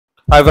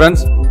Hi friends,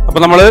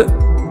 അപ്പോൾ നമ്മൾ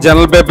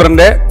general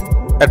പേപ്പറിന്റെ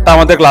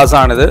 8ാമത്തെ ക്ലാസ്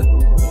ആണിത്.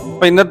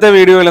 അപ്പോൾ ഇന്നത്തെ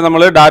വീഡിയോയിൽ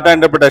നമ്മൾ ഡാറ്റ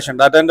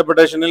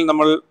ഇന്റർപ്രിട്ടേഷനിൽ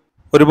നമ്മൾ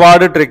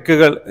ഒരുപാട്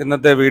ട്രിക്കുകൾ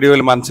ഇന്നത്തെ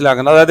വീഡിയോയിൽ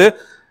മനസ്സിലാക്കുന്നത്. അതായത്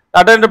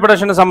ഡാറ്റ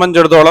ഇന്റർപ്രിട്ടേഷനെ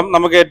സംബന്ധിച്ചിടത്തോളം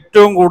നമുക്ക്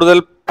ഏറ്റവും കൂടുതൽ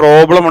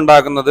പ്രോബ്ലം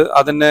ഉണ്ടാക്കുന്നത്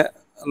അതിന്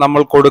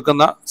നമ്മൾ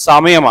കൊടുക്കുന്ന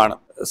സമയമാണ്.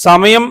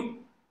 സമയം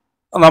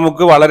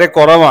നമുക്ക് വളരെ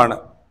കുറവാണ്.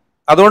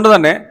 അതുകൊണ്ട്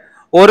തന്നെ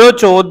ഓരോ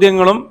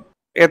ചോദ്യങ്ങളും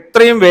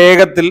എത്രയും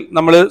വേഗത്തിൽ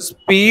നമ്മൾ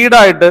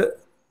സ്പീഡായിട്ട്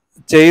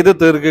ചെയ്ത്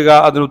തീർക്കുക,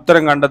 അതിന്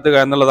ഉത്തരം കണ്ടെത്തുക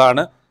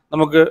എന്നുള്ളതാണ്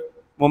നമുക്ക്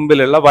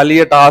മുമ്പിലുള്ള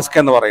വലിയ ടാസ്ക്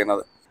എന്ന്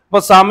പറയുന്നത്.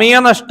 അപ്പോൾ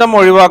സമയനഷ്ടം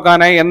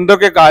ഒഴിവാക്കാനായി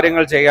എന്തൊക്കെ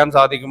കാര്യങ്ങൾ ചെയ്യാൻ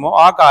സാധിക്കുമോ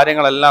ആ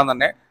കാര്യങ്ങളെല്ലാം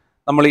തന്നെ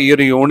നമ്മൾ ഈ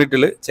ഒരു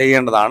യൂണിറ്റിൽ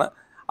ചെയ്യേണ്ടതാണ്.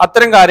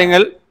 അത്തരം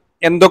കാര്യങ്ങൾ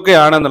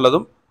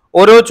എന്തൊക്കെയാണെന്നുള്ളതും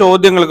ഓരോ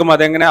ചോദ്യങ്ങൾക്കും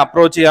അതെങ്ങനെ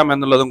അപ്രോച്ച് ചെയ്യാം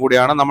എന്നുള്ളതും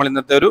കൂടിയാണ് നമ്മൾ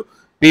ഇന്നത്തെ ഒരു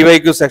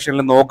PYQ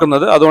സെക്ഷനിൽ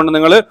നോക്കുന്നത്. അതുകൊണ്ട്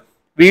നിങ്ങൾ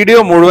വീഡിയോ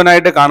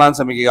മുഴുവനായിട്ട് കാണാൻ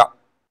ശ്രമിക്കുക.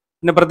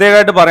 പിന്നെ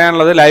പ്രത്യേകമായിട്ട്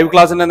പറയാനുള്ളത്, ലൈവ്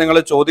ക്ലാസ്സിനെ നിങ്ങൾ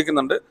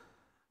ചോദിക്കുന്നുണ്ട്.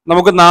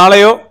 നമുക്ക്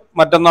നാളെയോ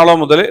മറ്റന്നാളോ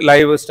മുതൽ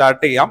ലൈവ് സ്റ്റാർട്ട്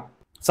ചെയ്യാം.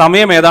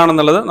 സമയം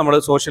ഏതാണെന്നുള്ളത് നമ്മൾ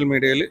സോഷ്യൽ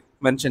മീഡിയയിൽ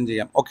മെൻഷൻ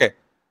ചെയ്യാം. ഓക്കെ,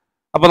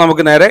 അപ്പോൾ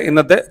നമുക്ക് നേരെ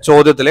ഇന്നത്തെ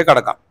ചോദ്യത്തിലേക്ക്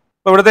കടക്കാം.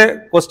 അപ്പോൾ ഇവിടുത്തെ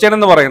ക്വസ്റ്റ്യൻ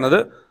എന്ന് പറയുന്നത്,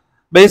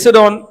 based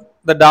on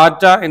the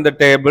data in the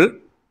table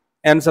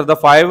answer the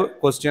 5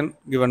 question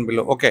given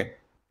below. Okay,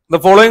 the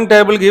following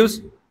table gives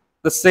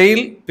the sale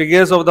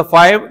figures of the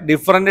 5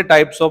 different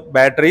types of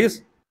batteries.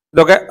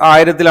 ഇതൊക്കെ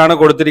 1000-ലാണ്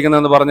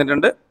കൊടുത്തിരിക്കുന്നതെന്ന്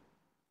പറഞ്ഞിട്ടുണ്ട്.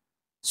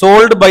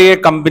 Sold by A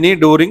company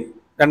during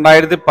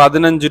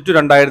 2015 to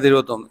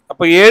 2021.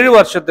 അപ്പോൾ 7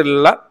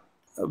 വർഷത്തിലുള്ള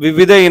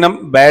വിവിധ ഇനം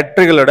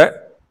ബാറ്ററികളുടെ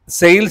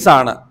sales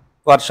ആണ്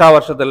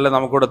വർഷാവർഷത്തിലുള്ള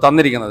നമുക്കിവിടെ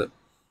തന്നിരിക്കുന്നത്.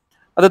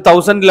 അത്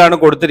 1000-ലാണ്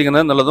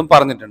കൊടുത്തിരിക്കുന്നത് എന്നുള്ളതും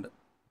പറഞ്ഞിട്ടുണ്ട്.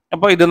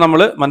 അപ്പോൾ ഇത് നമ്മൾ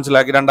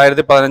മനസ്സിലാക്കി.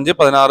 2015,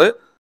 16,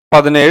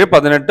 17,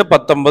 18,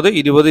 19,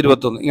 20,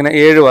 21 ഇങ്ങനെ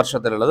 7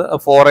 വർഷത്തിലുള്ളത്.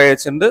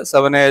 4AH ഉണ്ട്,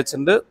 7AH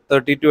ഉണ്ട്,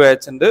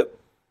 32AH ഉണ്ട്,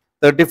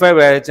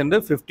 35AH ഉണ്ട്,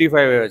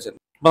 55AH ഉണ്ട്.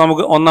 അപ്പോൾ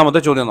നമുക്ക്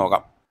ഒന്നാമത്തെ ചോദ്യം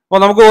നോക്കാം.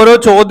 അപ്പോൾ നമുക്ക് ഓരോ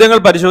ചോദ്യങ്ങൾ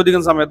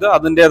പരിശോധിക്കുന്ന സമയത്ത്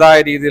അതിൻ്റെതായ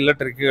രീതിയിലുള്ള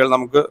ട്രിക്കുകൾ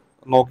നമുക്ക്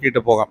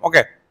നോക്കിയിട്ട് പോകാം.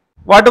 Okay,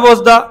 what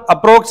was the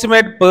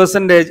approximate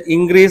percentage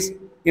increase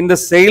in the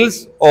sales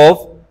of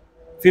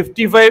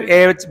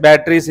 55AH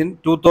batteries in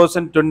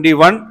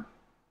 2021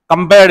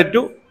 compared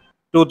to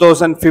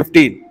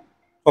 2015?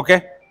 Okay,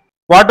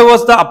 what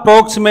was the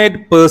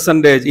approximate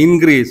percentage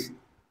increase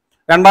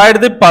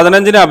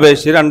 2015-നെ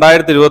അപേക്ഷിച്ച്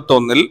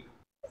 2021-ൽ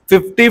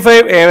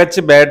 55AH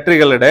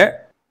ബാറ്ററികളുടെ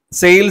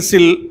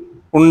സെയിൽസിൽ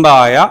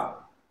ഉണ്ടായ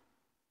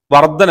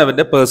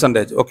വർധനവിൻ്റെ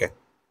പെർസെൻറ്റേജ്. ഓക്കെ,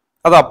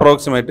 അത്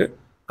അപ്രോക്സിമേറ്റ്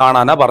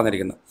കാണാനാണ്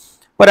പറഞ്ഞിരിക്കുന്നത്.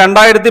 അപ്പോൾ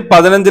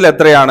 2015-ൽ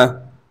എത്രയാണ്?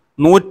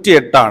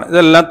 108 ആണ്.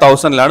 ഇതെല്ലാം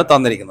 1000-ലാണ്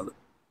തന്നിരിക്കുന്നത്.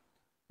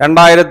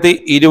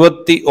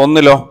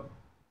 2021-ലോ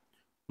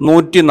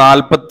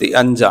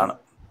 145 ആണ്.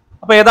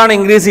 അപ്പോൾ ഏതാണ്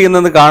ഇൻക്രീസ്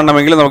ചെയ്യുന്നതെന്ന്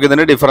കാണണമെങ്കിൽ നമുക്ക്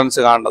ഇതിൻ്റെ ഡിഫറൻസ്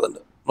കാണേണ്ടതുണ്ട്.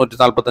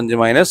 145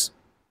 മൈനസ്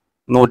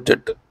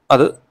 108,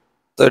 അത്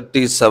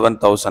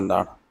 37,000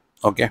 ആണ്.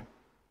 ഓക്കെ,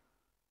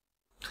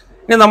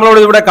 ഇനി നമ്മളോട്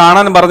ഇവിടെ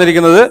കാണാൻ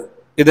പറഞ്ഞിരിക്കുന്നത്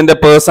ഇതിൻ്റെ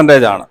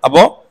പെർസെൻറ്റേജ് ആണ്.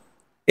 അപ്പോൾ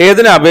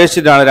ഏതിനെ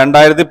അപേക്ഷിച്ചിട്ടാണ്?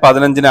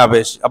 2015-നെ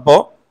അപേക്ഷിച്ച്. അപ്പോൾ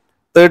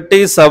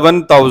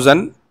 37,000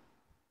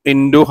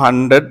 ഇൻറ്റു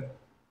 100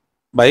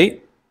 ബൈ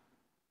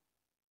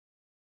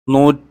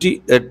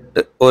 108,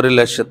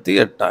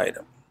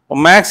 1,08,000. അപ്പോൾ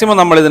മാക്സിമം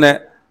നമ്മളിതിനെ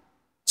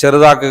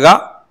ചെറുതാക്കുക.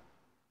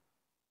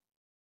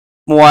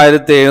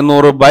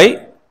 3700 ബൈ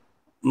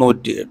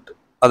 108,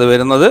 അത്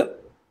വരുന്നത്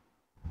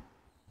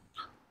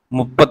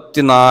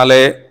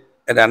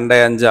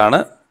 3425 ആണ്.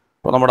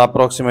 അപ്പോൾ നമ്മുടെ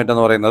അപ്രോക്സിമേറ്റ്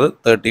എന്ന് പറയുന്നത്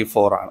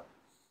 34 ആണ്.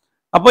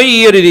 അപ്പോൾ ഈ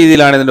ഒരു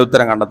രീതിയിലാണ് ഇതിൻ്റെ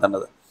ഉത്തരം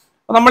കണ്ടെത്തേണ്ടത്.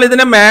 അപ്പോൾ നമ്മൾ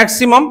ഇതിനെ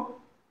മാക്സിമം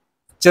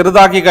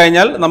ചെറുതാക്കി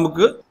കഴിഞ്ഞാൽ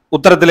നമുക്ക്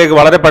ഉത്തരത്തിലേക്ക്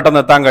വളരെ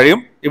പെട്ടെന്ന് എത്താൻ കഴിയും.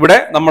 ഇവിടെ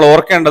നമ്മൾ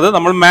ഓർക്കേണ്ടത്,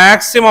 നമ്മൾ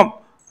മാക്സിമം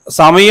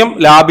സമയം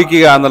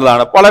ലാഭിക്കുക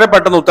എന്നുള്ളതാണ്. വളരെ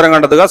പെട്ടെന്ന് ഉത്തരം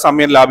കണ്ടെത്തുക,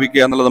 സമയം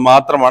ലാഭിക്കുക എന്നുള്ളത്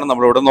മാത്രമാണ്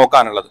നമ്മളിവിടെ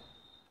നോക്കാനുള്ളത്.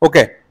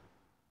 ഓക്കെ,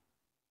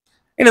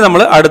 ഇനി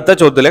നമ്മൾ അടുത്ത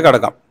ചോദ്യത്തിലേക്ക്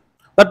കടക്കാം.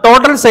 The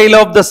total sale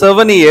of the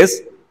 7 years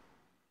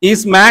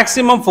is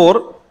maximum four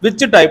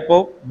which type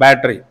of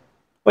battery?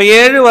 അപ്പോൾ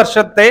 7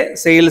 വർഷത്തെ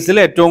സെയിൽസിൽ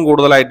ഏറ്റവും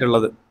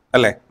കൂടുതലായിട്ടുള്ളത്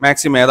അല്ലേ,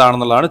 മാക്സിമം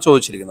ഏതാണെന്നുള്ളതാണ്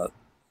ചോദിച്ചിരിക്കുന്നത്.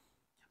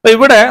 അപ്പോൾ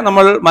ഇവിടെ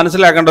നമ്മൾ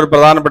മനസ്സിലാക്കേണ്ട ഒരു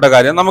പ്രധാനപ്പെട്ട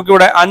കാര്യം,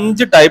 നമുക്കിവിടെ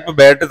 5 ടൈപ്പ്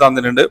ബാറ്ററി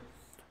തന്നിട്ടുണ്ട്.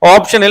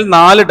 ഓപ്ഷനിൽ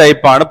 4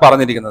 ടൈപ്പാണ്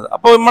പറഞ്ഞിരിക്കുന്നത്.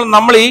 അപ്പോൾ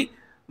നമ്മൾ ഈ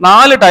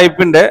 4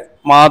 ടൈപ്പിൻ്റെ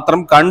മാത്രം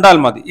കണ്ടാൽ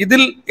മതി.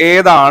 ഇതിൽ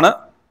ഏതാണ്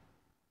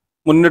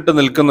മുന്നിട്ട്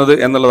നിൽക്കുന്നത്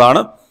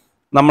എന്നുള്ളതാണ്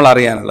നമ്മൾ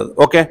അറിയാനുള്ളത്.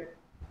 ഓക്കെ,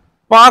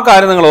 അപ്പോൾ ആ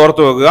കാര്യം നിങ്ങൾ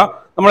ഓർത്തു വെക്കുക.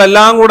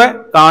 നമ്മളെല്ലാം കൂടെ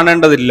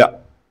കാണേണ്ടതില്ല.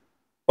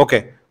 ഓക്കെ,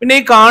 പിന്നെ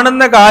ഈ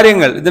കാണുന്ന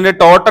കാര്യങ്ങൾ, ഇതിൻ്റെ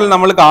ടോട്ടൽ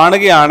നമ്മൾ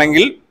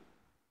കാണുകയാണെങ്കിൽ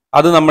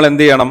അത് നമ്മൾ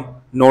എന്ത് ചെയ്യണം?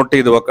 നോട്ട്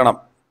ചെയ്ത് വെക്കണം.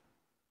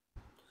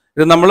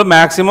 ഇത് നമ്മൾ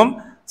മാക്സിമം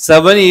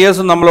 7 years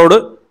നമ്മളോട്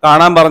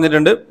കാണാൻ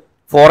പറഞ്ഞിട്ടുണ്ട്.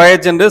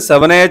 4AH ഉണ്ട്,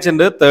 7AH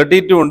ഉണ്ട്,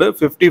 32 ഉണ്ട്,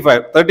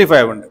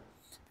 35 ഉണ്ട്.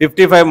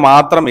 55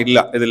 മാത്രം ഇല്ല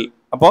ഇതിൽ.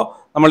 അപ്പോൾ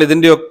നമ്മൾ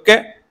ഇതിൻ്റെയൊക്കെ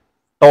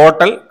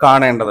ടോട്ടൽ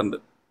കാണേണ്ടതുണ്ട്.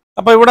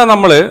 അപ്പോൾ ഇവിടെ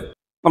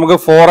നമുക്ക്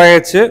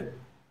 4AH,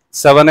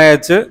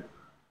 7AH,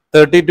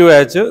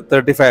 32AH,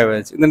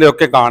 35AH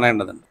ഇതിൻ്റെയൊക്കെ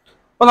കാണേണ്ടതുണ്ട്.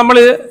 അപ്പോൾ നമ്മൾ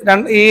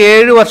ഈ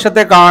 7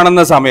 വർഷത്തെ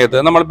കാണുന്ന സമയത്ത്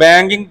നമ്മൾ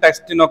ബാങ്കിങ്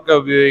ടെക്സ്റ്റിനൊക്കെ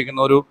ഉപയോഗിക്കുന്ന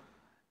ഒരു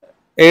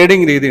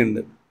എയ്ഡിങ്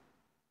രീതിയുണ്ട്.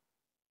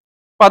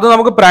 അപ്പോൾ അത്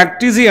നമുക്ക്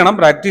പ്രാക്ടീസ് ചെയ്യണം.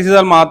 പ്രാക്ടീസ്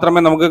ചെയ്താൽ മാത്രമേ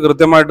നമുക്ക്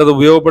കൃത്യമായിട്ട് അത്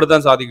ഉപയോഗപ്പെടുത്താൻ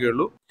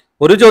സാധിക്കുകയുള്ളൂ.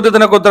 ഒരു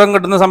ചോദ്യത്തിനൊക്കെ ഉത്തരം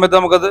കിട്ടുന്ന സമയത്ത്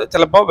നമുക്കത്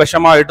ചിലപ്പോൾ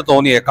വിഷമമായിട്ട്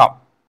തോന്നിയേക്കാം.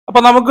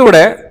 അപ്പം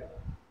നമുക്കിവിടെ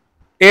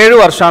 7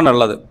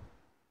 വർഷമാണുള്ളത്.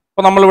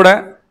 അപ്പോൾ നമ്മളിവിടെ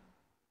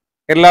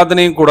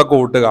എല്ലാത്തിനെയും കൂടെ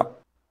കൂട്ടുക.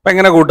 അപ്പം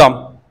എങ്ങനെ കൂട്ടാം?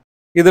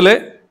 ഇതിൽ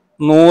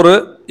 100,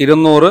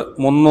 200,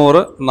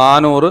 300,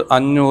 400,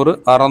 500,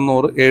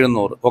 600,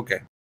 700. ഓക്കെ,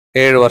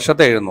 7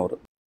 വർഷത്തെ 700.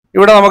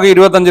 ഇവിടെ നമുക്ക്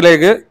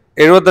 25ലേക്ക്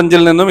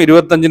 75ൽ നിന്നും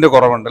 25ൻ്റെ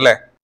കുറവുണ്ട് അല്ലേ?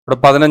 ഇവിടെ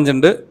 15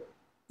 ഉണ്ട്,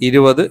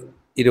 20,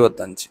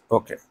 25.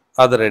 ഓക്കെ,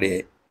 അത്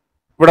റെഡിയായി.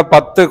 ഇവിടെ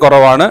 10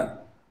 കുറവാണ്,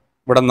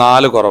 ഇവിടെ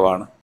 4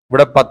 കുറവാണ്,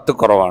 ഇവിടെ 10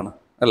 കുറവാണ്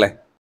അല്ലേ?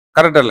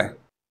 കറക്റ്റ് അല്ലേ?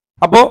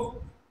 അപ്പോൾ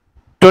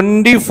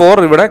 24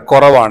 ഇവിടെ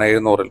കുറവാണ്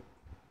 700-ൽ.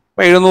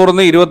 അപ്പോൾ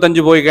 700-ന്ന്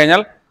 25 പോയി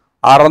കഴിഞ്ഞാൽ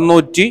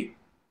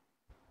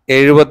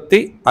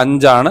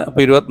 675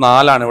 അപ്പോൾ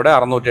 24 ഇവിടെ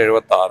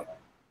 676.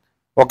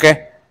 ഓക്കെ,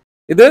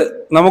 ഇത്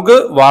നമുക്ക്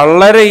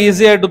വളരെ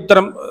ഈസി ആയിട്ട്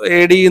ഉത്തരം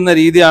ഏഡ് ചെയ്യുന്ന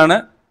രീതിയാണ്.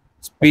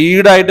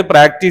 സ്പീഡായിട്ട്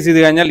പ്രാക്ടീസ് ചെയ്ത്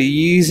കഴിഞ്ഞാൽ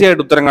ഈസി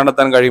ആയിട്ട് ഉത്തരം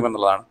കണ്ടെത്താൻ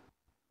കഴിയുമെന്നുള്ളതാണ്.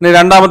 ഇനി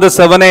രണ്ടാമത്തെ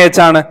 7AH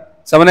ആണ്.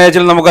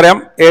 7AHൽ നമുക്കറിയാം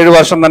 7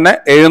 വർഷം തന്നെ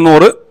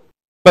 700.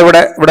 ഇപ്പം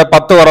ഇവിടെ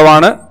 10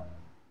 കുറവാണ്.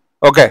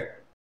 ഓക്കെ,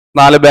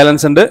 4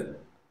 ബാലൻസ് ഉണ്ട്.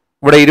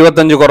 ഇവിടെ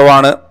 25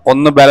 കുറവാണ്,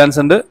 1 ബാലൻസ്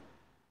ഉണ്ട്.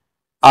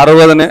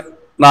 60-ന്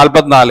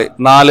 44,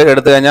 4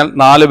 എടുത്തു കഴിഞ്ഞാൽ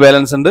 4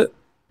 ബാലൻസ് ഉണ്ട്.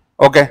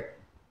 ഓക്കെ,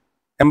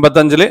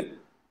 85-ൽ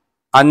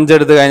 5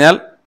 എടുത്തു കഴിഞ്ഞാൽ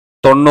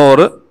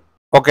 90.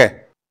 ഓക്കെ,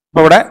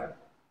 അപ്പോൾ ഇവിടെ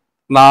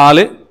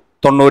 4,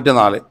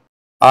 94,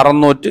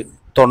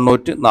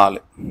 694.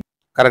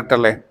 കറക്റ്റ്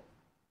അല്ലേ?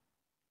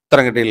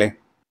 ഉത്തരം കിട്ടിയില്ലേ?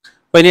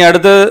 അപ്പം ഇനി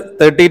അടുത്ത്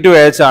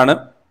 32AH ആണ്.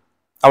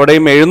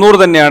 അവിടെയും 700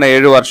 തന്നെയാണ്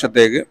 7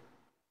 വർഷത്തേക്ക്.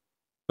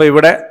 അപ്പോൾ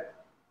ഇവിടെ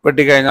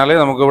വെട്ടിക്കഴിഞ്ഞാൽ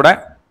നമുക്കിവിടെ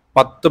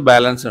 10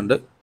 ബാലൻസ് ഉണ്ട്.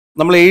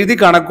 നമ്മൾ എഴുതി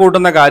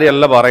കണക്കൂട്ടുന്ന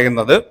കാര്യമല്ല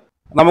പറയുന്നത്,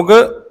 നമുക്ക്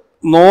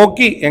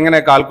നോക്കി എങ്ങനെ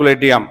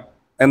കാൽക്കുലേറ്റ് ചെയ്യാം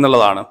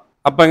എന്നുള്ളതാണ്.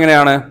 അപ്പം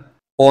എങ്ങനെയാണ്?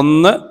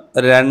 1,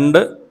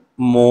 2,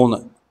 3,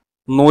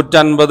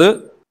 150,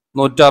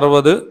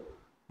 160,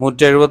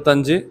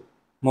 175,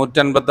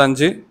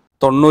 185,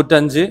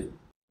 95,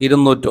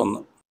 201,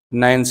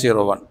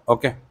 901.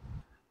 ഓക്കെ,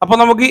 അപ്പോൾ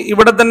നമുക്ക്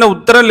ഇവിടെ തന്നെ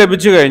ഉത്തരം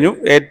ലഭിച്ചു കഴിഞ്ഞു.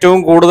 ഏറ്റവും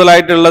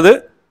കൂടുതലായിട്ടുള്ളത്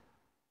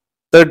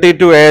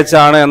 32AH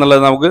ആണ്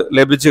എന്നുള്ളത് നമുക്ക്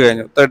ലഭിച്ചു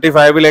കഴിഞ്ഞു.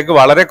 35ലേക്ക്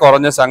വളരെ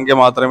കുറഞ്ഞ സംഖ്യ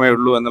മാത്രമേ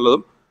ഉള്ളൂ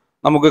എന്നുള്ളതും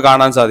നമുക്ക്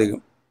കാണാൻ സാധിക്കും.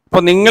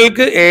 അപ്പോൾ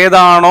നിങ്ങൾക്ക്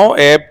ഏതാണോ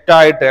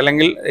ഏപ്റ്റായിട്ട്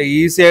അല്ലെങ്കിൽ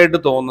ഈസി ആയിട്ട്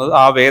തോന്നുന്നത്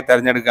ആ വേ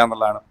തിരഞ്ഞെടുക്കുക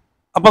എന്നുള്ളതാണ്.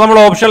 അപ്പോൾ നമ്മൾ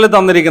ഓപ്ഷനിൽ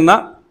തന്നിരിക്കുന്ന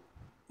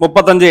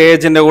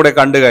 35AHൻ്റെ കൂടെ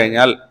കണ്ടു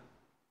കഴിഞ്ഞാൽ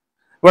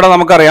ഇവിടെ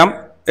നമുക്കറിയാം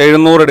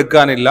 700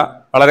 എടുക്കാനില്ല,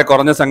 വളരെ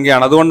കുറഞ്ഞ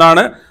സംഖ്യയാണ്.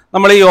 അതുകൊണ്ടാണ്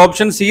നമ്മൾ ഈ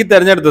ഓപ്ഷൻ സി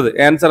തിരഞ്ഞെടുത്തത്.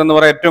 ആൻസർ എന്ന്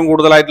പറയാൻ ഏറ്റവും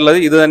കൂടുതലായിട്ടുള്ളത്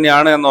ഇത്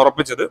തന്നെയാണ് എന്ന്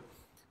ഉറപ്പിച്ചത്.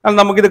 എന്നാൽ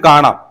നമുക്കിത്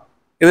കാണാം.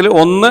 ഇതിൽ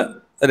 1,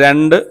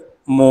 2,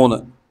 3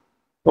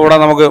 ഇവിടെ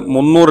നമുക്ക്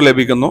 300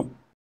 ലഭിക്കുന്നു.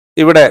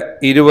 ഇവിടെ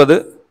 20,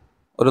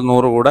 ഒരു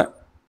 100 കൂടെ.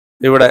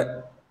 ഇവിടെ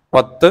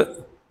 10,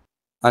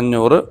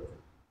 500.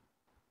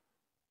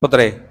 ഇപ്പോൾ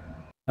എത്രയായി?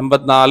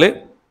 84,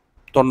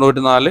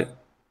 94,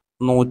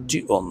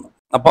 101.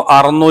 അപ്പോൾ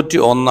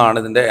 601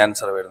 ഇതിൻ്റെ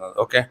ആൻസർ വരുന്നത്.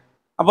 ഓക്കെ,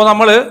 അപ്പോൾ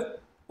നമ്മൾ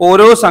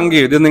ഓരോ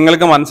സംഖ്യയും ഇത്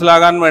നിങ്ങൾക്ക്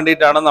മനസ്സിലാകാൻ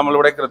വേണ്ടിയിട്ടാണ്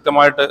നമ്മളിവിടെ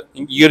കൃത്യമായിട്ട്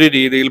ഈ ഒരു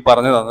രീതിയിൽ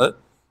പറഞ്ഞു തന്നത്.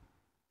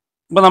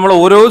 അപ്പോൾ നമ്മൾ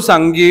ഓരോ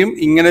സംഖ്യയും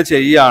ഇങ്ങനെ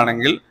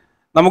ചെയ്യുകയാണെങ്കിൽ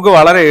നമുക്ക്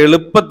വളരെ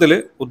എളുപ്പത്തിൽ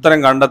ഉത്തരം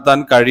കണ്ടെത്താൻ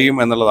കഴിയും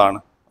എന്നുള്ളതാണ്.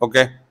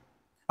 ഓക്കെ,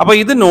 അപ്പോൾ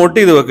ഇത് നോട്ട്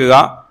ചെയ്ത് വെക്കുക.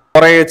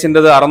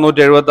 4AHൻ്റെത്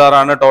 676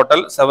 ആണ് ടോട്ടൽ.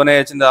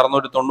 7AHൻ്റെ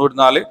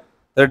 694,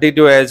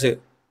 32AH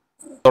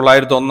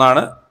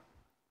 901,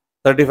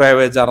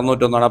 35AH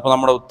 601. അപ്പോൾ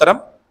നമ്മുടെ ഉത്തരം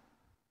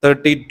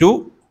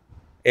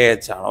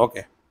 32AH ആണ്.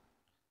 ഓക്കെ,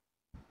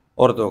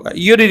 ഓർത്ത് നോക്കുക.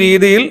 ഈ ഒരു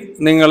രീതിയിൽ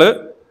നിങ്ങൾ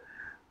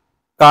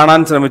കാണാൻ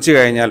ശ്രമിച്ചു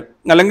കഴിഞ്ഞാൽ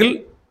അല്ലെങ്കിൽ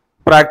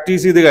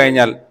പ്രാക്ടീസ് ചെയ്ത്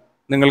കഴിഞ്ഞാൽ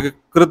നിങ്ങൾക്ക്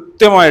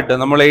കൃത്യമായിട്ട്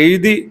നമ്മൾ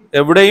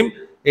എവിടെയും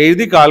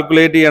എഴുതി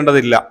കാൽക്കുലേറ്റ്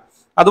ചെയ്യേണ്ടതില്ല.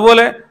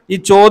 അതുപോലെ ഈ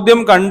ചോദ്യം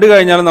കണ്ടു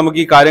കഴിഞ്ഞാൽ നമുക്ക്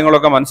ഈ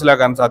കാര്യങ്ങളൊക്കെ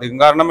മനസ്സിലാക്കാൻ സാധിക്കും.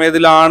 കാരണം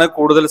ഏതിലാണ്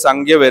കൂടുതൽ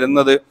സംഖ്യ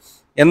വരുന്നത്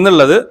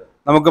എന്നുള്ളത്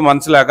നമുക്ക്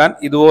മനസ്സിലാക്കാൻ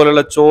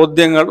ഇതുപോലുള്ള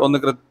ചോദ്യങ്ങൾ ഒന്ന്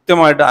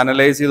കൃത്യമായിട്ട്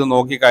അനലൈസ് ചെയ്ത്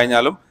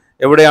നോക്കിക്കഴിഞ്ഞാലും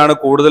എവിടെയാണ്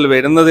കൂടുതൽ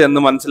വരുന്നത് എന്ന്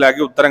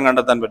മനസ്സിലാക്കി ഉത്തരം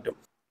കണ്ടെത്താൻ പറ്റും.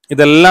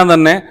 ഇതെല്ലാം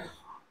തന്നെ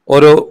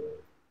ഓരോ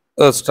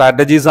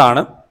സ്ട്രാറ്റജീസ്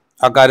ആണ്.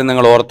 ആ കാര്യം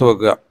നിങ്ങൾ ഓർത്തു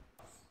വെക്കുക.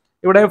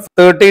 ഇവിടെ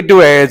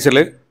 32AHൽ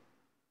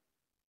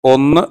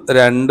 1,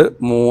 2,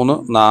 3,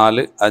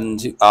 4,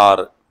 5,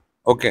 6.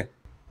 ഓക്കെ,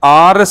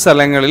 6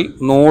 സ്ഥലങ്ങളിൽ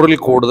 100-ൽ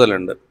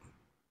കൂടുതലുണ്ട്.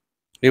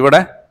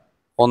 ഇവിടെ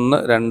 1,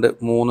 2,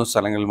 3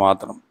 സ്ഥലങ്ങളിൽ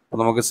മാത്രം. അപ്പോൾ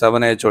നമുക്ക്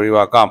 7AH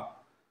ഒഴിവാക്കാം.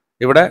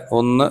 ഇവിടെ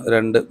 1,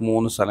 2,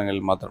 3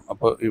 സ്ഥലങ്ങളിൽ മാത്രം.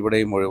 അപ്പോൾ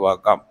ഇവിടെയും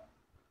ഒഴിവാക്കാം.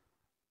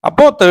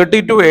 അപ്പോൾ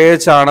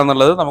 32AH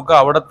ആണെന്നുള്ളത് നമുക്ക്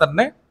അവിടെ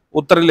തന്നെ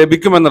ഉത്തരം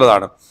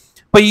ലഭിക്കുമെന്നുള്ളതാണ്.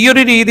 അപ്പോൾ ഈ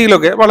ഒരു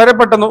രീതിയിലൊക്കെ വളരെ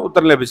പെട്ടെന്ന്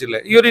ഉത്തരം ലഭിച്ചില്ലേ?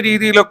 ഈ ഒരു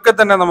രീതിയിലൊക്കെ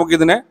തന്നെ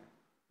നമുക്കിതിനെ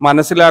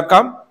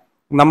മനസ്സിലാക്കാം,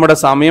 നമ്മുടെ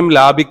സമയം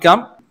ലാഭിക്കാം.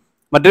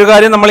 മറ്റൊരു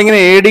കാര്യം, നമ്മളിങ്ങനെ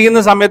ഏഡ്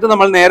ചെയ്യുന്ന സമയത്ത്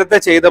നമ്മൾ നേരത്തെ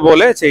ചെയ്ത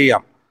പോലെ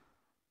ചെയ്യാം.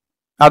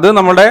 അത്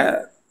നമ്മുടെ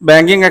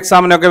ബാങ്കിങ്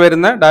എക്സാമിനൊക്കെ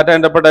വരുന്ന ഡാറ്റ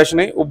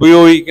ഇന്റർപ്രിട്ടേഷന്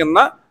ഉപയോഗിക്കുന്ന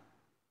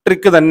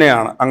ട്രിക്ക്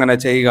തന്നെയാണ് അങ്ങനെ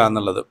ചെയ്യുക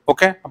എന്നുള്ളത്.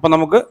 ഓക്കെ, അപ്പൊ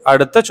നമുക്ക്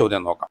അടുത്ത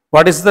ചോദ്യം നോക്കാം.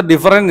 What is the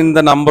difference in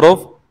the number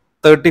of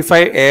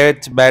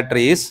 35AH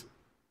batteries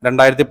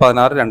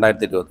 2016,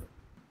 2020?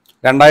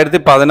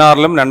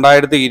 2016-ലും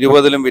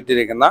 2020-ലും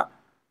വിറ്റിരിക്കുന്ന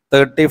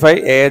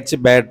 35AH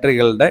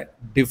ബാറ്ററികളുടെ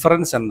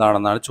difference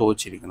എന്താണെന്നാണ്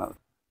ചോദിച്ചിരിക്കുന്നത്.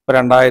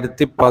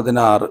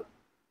 2016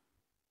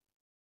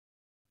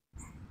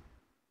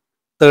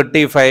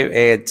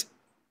 35AH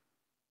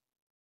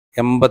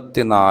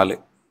 84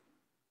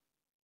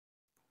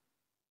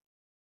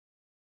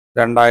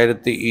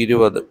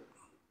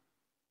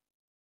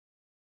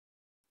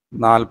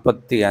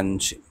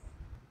 2020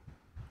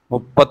 45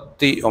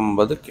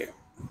 39K.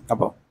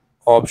 അപ്പോൾ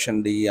ഓപ്ഷൻ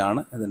ഡി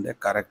ആണ് ഇതിൻ്റെ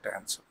കറക്റ്റ്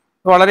ആൻസർ.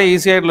 വളരെ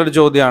ഈസി ആയിട്ടുള്ളൊരു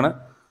ചോദ്യമാണ്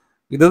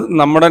ഇത്.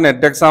 നമ്മുടെ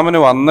നെറ്റ് എക്സാമിന്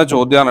വന്ന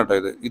ചോദ്യമാണ്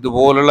കേട്ടോ.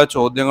 ഇതുപോലുള്ള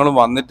ചോദ്യങ്ങളും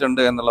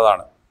വന്നിട്ടുണ്ട്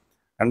എന്നുള്ളതാണ്.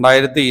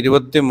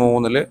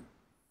 2023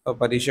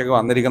 പരീക്ഷയ്ക്ക്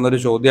വന്നിരിക്കുന്ന ഒരു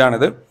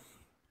ചോദ്യമാണിത്.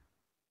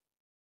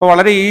 അപ്പോൾ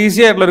വളരെ ഈസി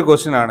ആയിട്ടുള്ളൊരു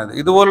ക്വസ്റ്റ്യൻ ആണിത്.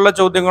 ഇതുപോലുള്ള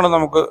ചോദ്യങ്ങളും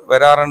നമുക്ക്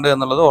വരാറുണ്ട്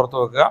എന്നുള്ളത് ഓർത്ത്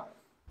വെക്കുക.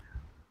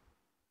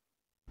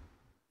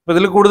 അപ്പോൾ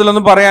ഇതിൽ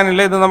കൂടുതലൊന്നും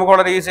പറയാനില്ല. ഇത് നമുക്ക്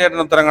വളരെ ഈസി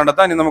ആയിട്ട് ഉത്തരം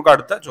കണ്ടെത്താം. ഇനി നമുക്ക്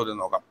അടുത്ത ചോദ്യം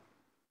നോക്കാം.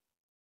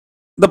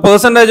 The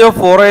percentage of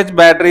 4H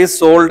batteries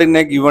sold in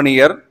a given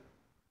year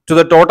to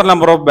the total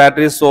number of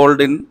batteries sold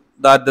in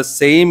that the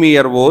same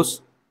year was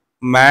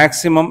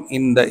maximum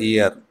in the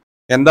year.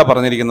 എന്താ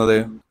പറഞ്ഞിരിക്കുന്നത്?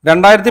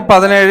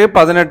 2017,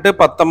 18,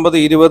 19,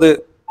 20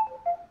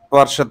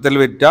 വർഷത്തിൽ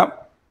വിറ്റ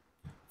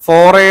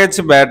 4H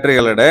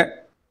ബാറ്ററികളുടെ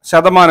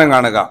ശതമാനം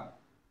കാണുക.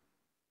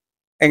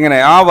 എങ്ങനെ?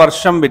 ആ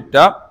വർഷം വിറ്റ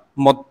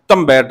മൊത്തം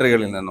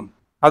ബാറ്ററികളിൽ നിന്നും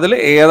അതിൽ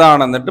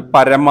ഏതാണ്, എന്നിട്ട്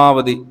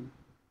പരമാവധി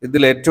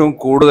ഇതിൽ ഏറ്റവും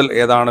കൂടുതൽ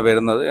ഏതാണ്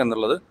വരുന്നത്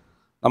എന്നുള്ളത്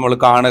നമ്മൾ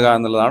കാണുക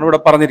എന്നുള്ളതാണ് ഇവിടെ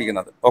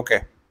പറഞ്ഞിരിക്കുന്നത്. ഓക്കെ,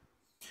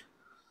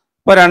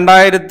 ഇപ്പോൾ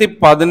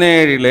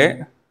 2017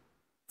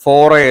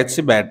 4H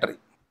ബാറ്ററി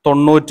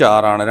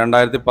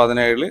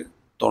 96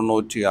 2017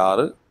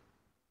 96,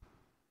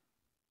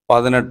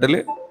 18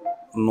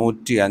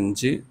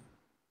 105,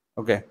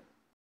 ഓക്കെ,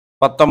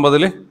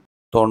 19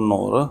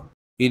 90,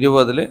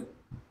 20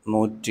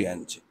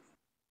 105.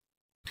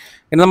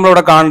 ഇനി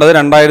നമ്മളിവിടെ കാണേണ്ടത്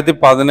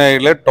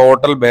 2017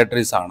 ടോട്ടൽ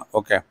ബാറ്ററീസ് ആണ്.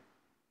 ഓക്കെ,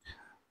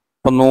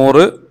 അപ്പോൾ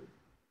 100,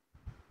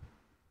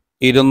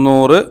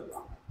 200,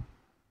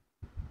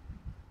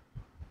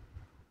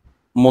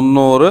 300,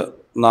 400,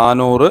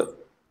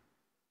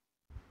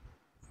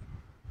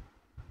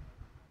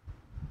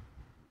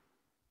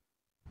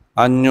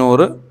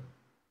 500,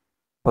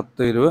 10, 20, 5,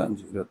 25,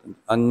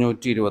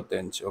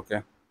 525. ഓക്കെ,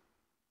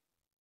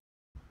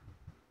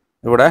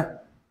 ഇവിടെ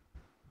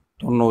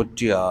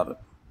 96.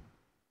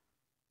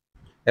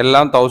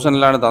 എല്ലാം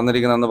 1000-ലാണ്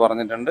തന്നിരിക്കുന്നതെന്ന്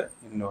പറഞ്ഞിട്ടുണ്ട്.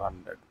 ഇൻറ്റു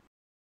 100.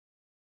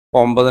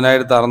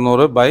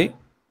 9600 ബൈ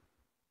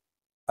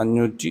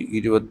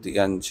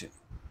 525.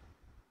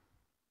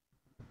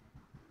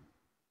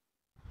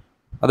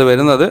 അത്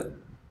വരുന്നത്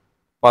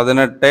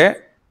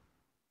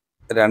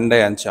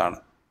 18.25 ആണ്.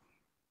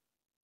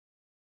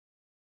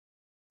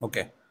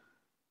 ഓക്കെ,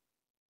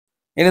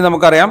 ഇനി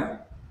നമുക്കറിയാം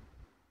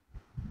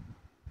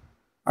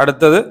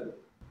അടുത്തത്.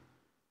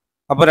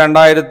 അപ്പോൾ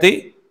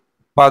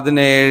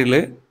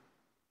 2017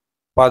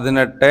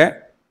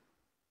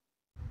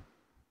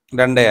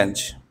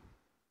 18.25.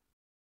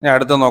 ഇനി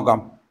അടുത്ത് നോക്കാം.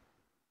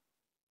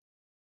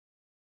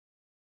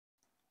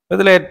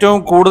 ഇതിൽ ഏറ്റവും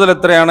കൂടുതൽ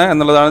എത്രയാണ്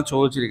എന്നുള്ളതാണ്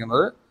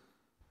ചോദിച്ചിരിക്കുന്നത്.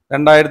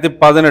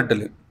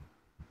 2018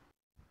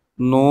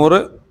 100,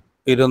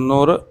 200,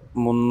 300,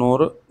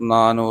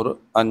 400,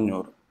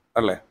 500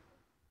 അല്ലേ?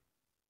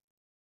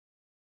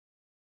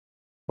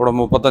 ഇവിടെ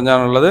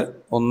 35ആണുള്ളത്.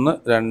 1,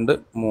 2,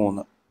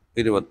 3,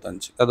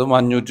 25. അതും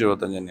 525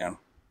 തന്നെയാണ്.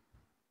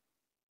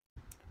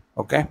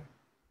 ഓക്കെ,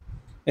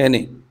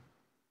 ഇനി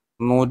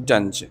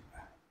 105.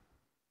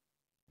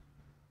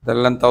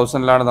 ഇതെല്ലാം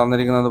 1000-ലാണ്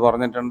തന്നിരിക്കുന്നത്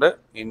പറഞ്ഞിട്ടുണ്ട്.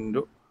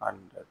 ഇൻറ്റു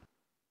 100.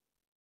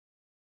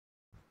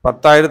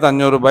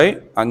 10500 ബൈ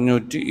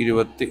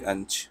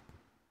 525.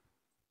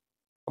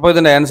 അപ്പോൾ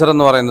ഇതിൻ്റെ ആൻസർ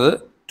എന്ന് പറയുന്നത്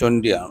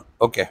 20 ആണ്.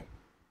 ഓക്കെ,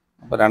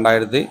 അപ്പോൾ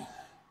 2018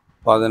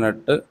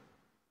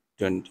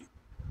 20.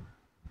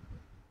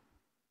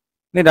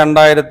 ഇനി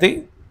 2019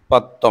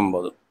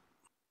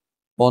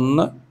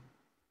 1,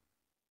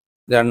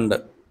 2, 3,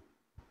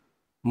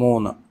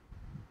 4,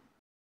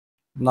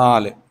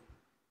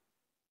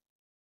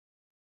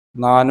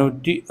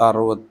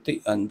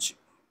 465.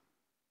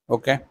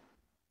 ഓക്കെ,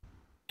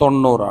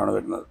 90 ആണ്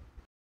വരുന്നത്.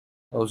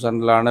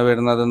 1000-ലാണ്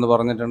വരുന്നതെന്ന്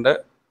പറഞ്ഞിട്ടുണ്ട്.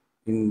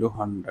 ഇൻറ്റു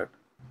 100.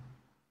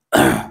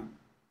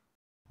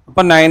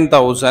 അപ്പം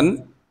 9000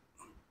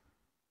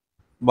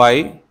 ബൈ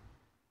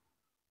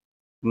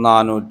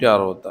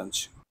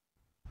 465.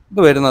 ഇത്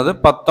വരുന്നത്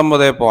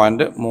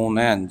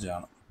 19.35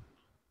 ആണ്.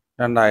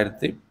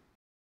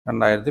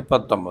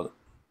 2019.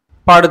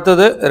 അപ്പം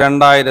അടുത്തത്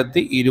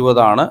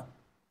 2020 ആണ്.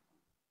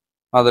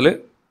 അതിൽ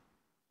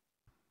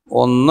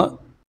 1,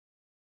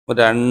 2,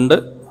 3,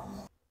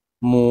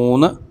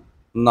 4,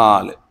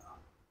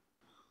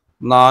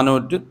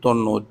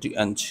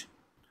 495.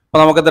 അപ്പോൾ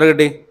നമുക്ക് എത്ര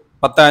കിട്ടി?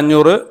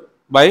 10500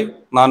 ബൈ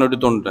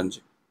 495.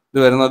 ഇത്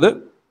വരുന്നത്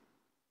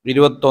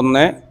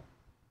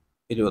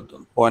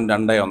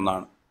 21.21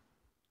 ആണ്.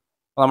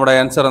 നമ്മുടെ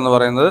ആൻസർ എന്ന്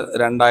പറയുന്നത്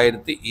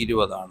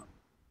 2020 ആണ്.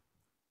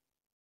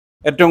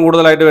 ഏറ്റവും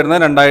കൂടുതലായിട്ട്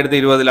വരുന്നത്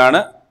 2020-ലാണ്.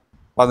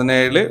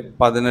 17,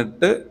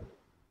 18,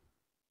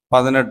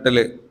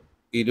 18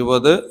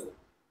 20,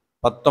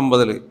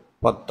 19,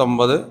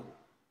 19,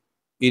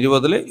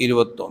 20,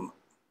 21.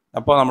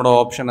 അപ്പോൾ നമ്മുടെ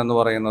ഓപ്ഷൻ എന്ന്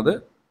പറയുന്നത്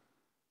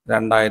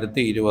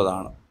 2020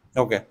 ആണ്.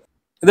 ഓക്കെ,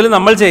 ഇതിൽ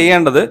നമ്മൾ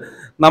ചെയ്യേണ്ടത്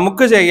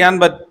നമുക്ക് ചെയ്യാൻ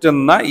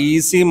പറ്റുന്ന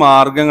ഈസി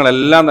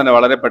മാർഗങ്ങളെല്ലാം തന്നെ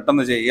വളരെ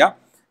പെട്ടെന്ന് ചെയ്യുക.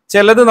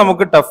 ചിലത്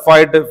നമുക്ക്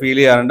ടഫായിട്ട് ഫീൽ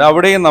ചെയ്യാറുണ്ട്,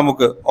 അവിടെയും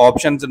നമുക്ക്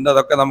ഓപ്ഷൻസ് ഉണ്ട്.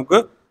 അതൊക്കെ നമുക്ക്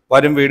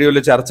വരും വീഡിയോയിൽ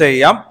ചർച്ച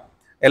ചെയ്യാം.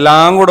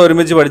 എല്ലാം കൂടെ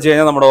ഒരുമിച്ച് പഠിച്ചു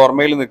കഴിഞ്ഞാൽ നമ്മുടെ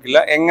ഓർമ്മയിൽ നിൽക്കില്ല.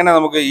 എങ്ങനെ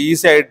നമുക്ക്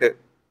ഈസി ആയിട്ട്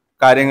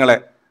കാര്യങ്ങളെ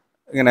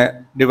ഇങ്ങനെ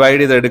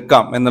ഡിവൈഡ്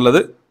ചെയ്തെടുക്കാം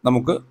എന്നുള്ളത്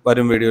നമുക്ക്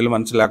വരും വീഡിയോയിൽ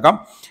മനസ്സിലാക്കാം.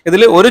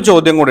 ഇതിൽ ഒരു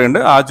ചോദ്യം കൂടെ ഉണ്ട്,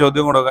 ആ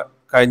ചോദ്യം കൂടെ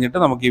കഴിഞ്ഞിട്ട്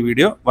നമുക്ക് ഈ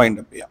വീഡിയോ വൈൻഡ്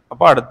അപ്പ് ചെയ്യാം.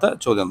 അപ്പോൾ അടുത്ത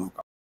ചോദ്യം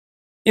നോക്കാം.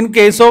 In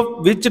case of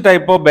which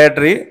type of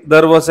battery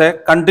there was a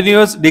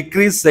continuous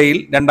decrease sale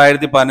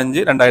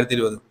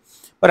 2015-2020?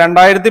 ഇപ്പോൾ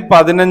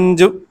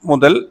 2015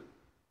 മുതൽ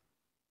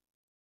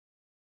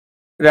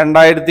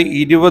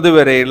 2020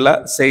 വരെയുള്ള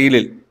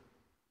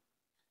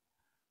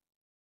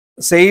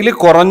സെയിൽ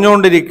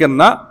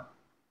കുറഞ്ഞുകൊണ്ടിരിക്കുന്ന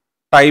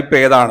ടൈപ്പ്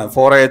ഏതാണ്?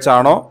 4AH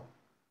ആണോ,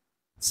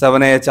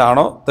 7AH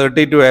ആണോ,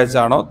 32AH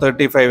ആണോ,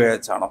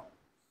 35AH ആണോ?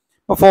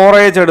 അപ്പോൾ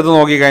 4AH എടുത്ത്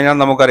നോക്കിക്കഴിഞ്ഞാൽ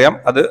നമുക്കറിയാം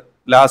അത്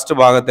ലാസ്റ്റ്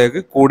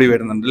ഭാഗത്തേക്ക് കൂടി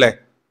വരുന്നുണ്ട് അല്ലേ,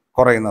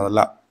 കുറയുന്നതല്ല.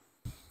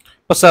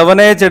 ഇപ്പോൾ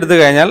 7AH എടുത്തു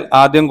കഴിഞ്ഞാൽ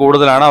ആദ്യം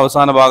കൂടുതലാണ്,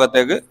 അവസാന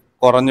ഭാഗത്തേക്ക്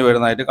കുറഞ്ഞു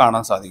വരുന്നതായിട്ട്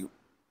കാണാൻ സാധിക്കും.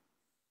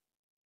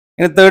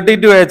 ഇനി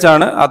 32AH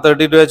ആണ്, ആ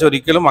 32AH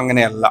ഒരിക്കലും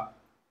അങ്ങനെയല്ല,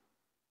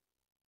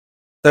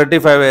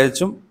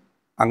 35AH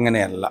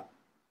അങ്ങനെയല്ല.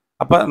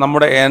 അപ്പം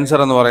നമ്മുടെ ആൻസർ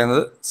എന്ന്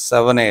പറയുന്നത്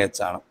 7AH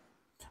ആണ്.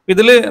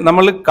 ഇതിൽ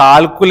നമ്മൾ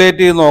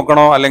കാൽക്കുലേറ്റ് ചെയ്ത്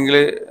നോക്കണോ അല്ലെങ്കിൽ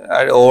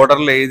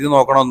ഓർഡറിൽ എഴുതി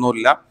നോക്കണോ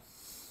ഒന്നുമില്ല.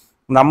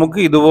 നമുക്ക്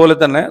ഇതുപോലെ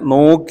തന്നെ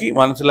നോക്കി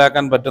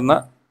മനസ്സിലാക്കാൻ പറ്റുന്ന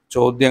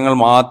ചോദ്യങ്ങൾ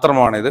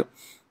മാത്രമാണിത്.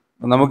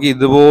 നമുക്ക്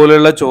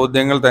ഇതുപോലുള്ള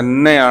ചോദ്യങ്ങൾ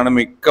തന്നെയാണ്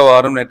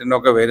മിക്കവാറും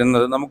നെറ്റിനൊക്കെ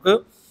വരുന്നത്. നമുക്ക്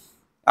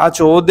ആ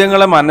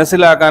ചോദ്യങ്ങളെ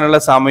മനസ്സിലാക്കാനുള്ള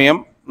സമയം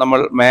നമ്മൾ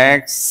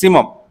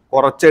മാക്സിമം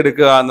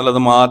കുറച്ചെടുക്കുക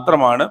എന്നുള്ളത്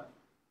മാത്രമാണ്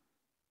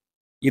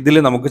ഇതിൽ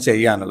നമുക്ക്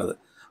ചെയ്യാനുള്ളത്.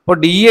 അപ്പോൾ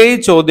DI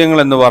ചോദ്യങ്ങൾ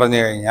എന്ന് പറഞ്ഞു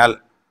കഴിഞ്ഞാൽ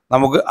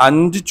നമുക്ക്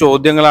 5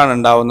 ചോദ്യങ്ങളാണ്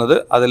ഉണ്ടാവുന്നത്.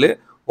 അതിൽ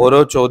ഓരോ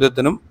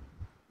ചോദ്യത്തിനും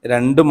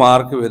 2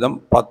 മാർക്ക് വീതം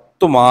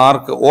 10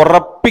 മാർക്ക്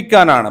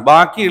ഉറപ്പിക്കാനാണ്.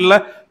 ബാക്കിയുള്ള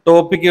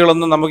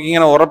ടോപ്പിക്കുകളൊന്നും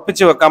നമുക്കിങ്ങനെ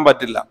ഉറപ്പിച്ച് വെക്കാൻ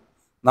പറ്റില്ല.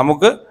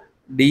 നമുക്ക്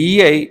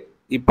DI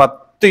ഈ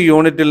 10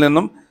 യൂണിറ്റിൽ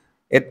നിന്നും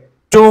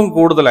ഏറ്റവും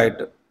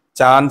കൂടുതലായിട്ട്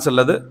ചാൻസ്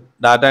ഉള്ളത്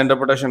ഡാറ്റ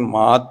ഇൻ്റർപ്രിട്ടേഷൻ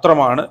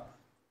മാത്രമാണ്.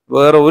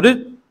 വേറെ ഒരു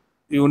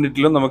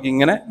യൂണിറ്റിലും നമുക്ക്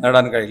ഇങ്ങനെ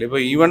നേടാൻ കഴിയില്ല.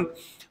 ഇപ്പോൾ ഈവൻ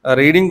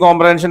റീഡിംഗ്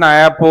കോംപ്രഹെൻഷൻ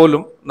ആയാൽ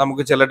പോലും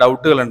നമുക്ക് ചില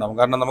ഡൗട്ടുകൾ ഉണ്ടാവും.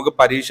 കാരണം നമുക്ക്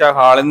പരീക്ഷാ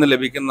ഹാളിൽ നിന്ന്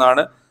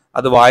ലഭിക്കുന്നതാണ്,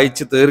 അത്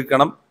വായിച്ച്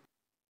തീർക്കണം,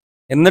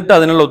 എന്നിട്ട്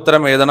അതിനുള്ള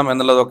ഉത്തരം എഴുതണം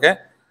എന്നുള്ളതൊക്കെ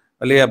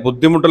വലിയ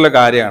ബുദ്ധിമുട്ടുള്ള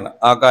കാര്യമാണ്.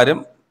 ആ കാര്യം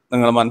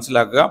നിങ്ങൾ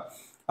മനസ്സിലാക്കുക.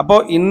 അപ്പോൾ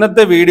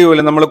ഇന്നത്തെ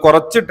വീഡിയോയിൽ നമ്മൾ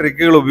കുറച്ച്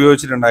ട്രിക്കുകൾ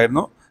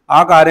ഉപയോഗിച്ചിട്ടുണ്ടായിരുന്നു. ആ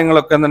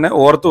കാര്യങ്ങളൊക്കെ തന്നെ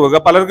ഓർത്തു വെക്കുക.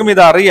 പലർക്കും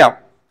ഇത്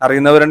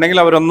അറിയുന്നവരുണ്ടെങ്കിൽ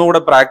അവരൊന്നുകൂടെ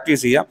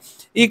പ്രാക്ടീസ് ചെയ്യാം.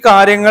 ഈ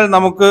കാര്യങ്ങൾ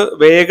നമുക്ക്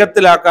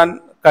വേഗത്തിലാക്കാൻ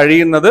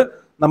കഴിയുന്നത്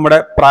നമ്മുടെ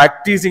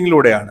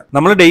പ്രാക്ടീസിങ്ങിലൂടെയാണ്.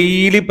 നമ്മൾ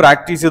ഡെയിലി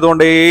പ്രാക്ടീസ്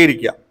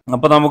ചെയ്തുകൊണ്ടേയിരിക്കുക.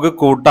 അപ്പൊ നമുക്ക്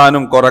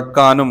കൂട്ടാനും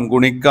കുറക്കാനും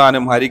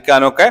ഗുണിക്കാനും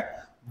ഹരിക്കാനും ഒക്കെ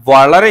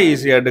വളരെ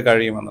ഈസി ആയിട്ട്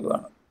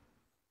കഴിയുമെന്നുള്ളതാണ്.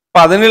 അപ്പൊ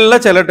അതിനുള്ള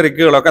ചില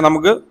ട്രിക്കുകളൊക്കെ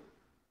നമുക്ക്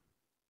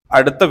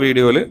അടുത്ത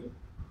വീഡിയോയിൽ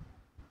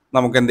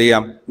നമുക്ക് എന്ത്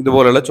ചെയ്യാം,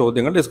 ഇതുപോലുള്ള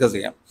ചോദ്യങ്ങൾ ഡിസ്കസ്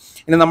ചെയ്യാം.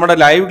 ഇനി നമ്മുടെ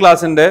ലൈവ്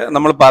ക്ലാസ്സിന്റെ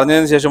നമ്മൾ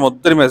പറഞ്ഞതിന് ശേഷം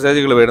ഒത്തിരി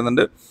മെസ്സേജുകൾ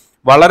വരുന്നുണ്ട്.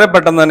 വളരെ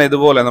പെട്ടെന്ന് തന്നെ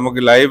ഇതുപോലെ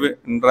നമുക്ക് ലൈവ്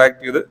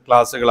ഇന്ററാക്ട് ചെയ്ത്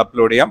ക്ലാസ്സുകൾ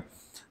അപ്ലോഡ് ചെയ്യാം.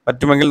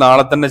 പറ്റുമെങ്കിൽ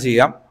നാളെ തന്നെ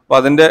ചെയ്യാം. അപ്പോൾ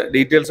അതിന്റെ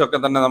ഡീറ്റെയിൽസ് ഒക്കെ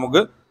തന്നെ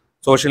നമുക്ക്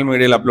സോഷ്യൽ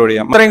മീഡിയയിൽ അപ്ലോഡ്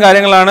ചെയ്യാം. ഇത്രയും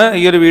കാര്യങ്ങളാണ്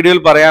ഈ ഒരു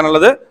വീഡിയോയിൽ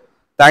പറയാനുള്ളത്.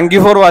 Thank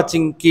you for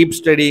watching. Keep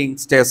studying.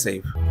 Stay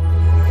safe.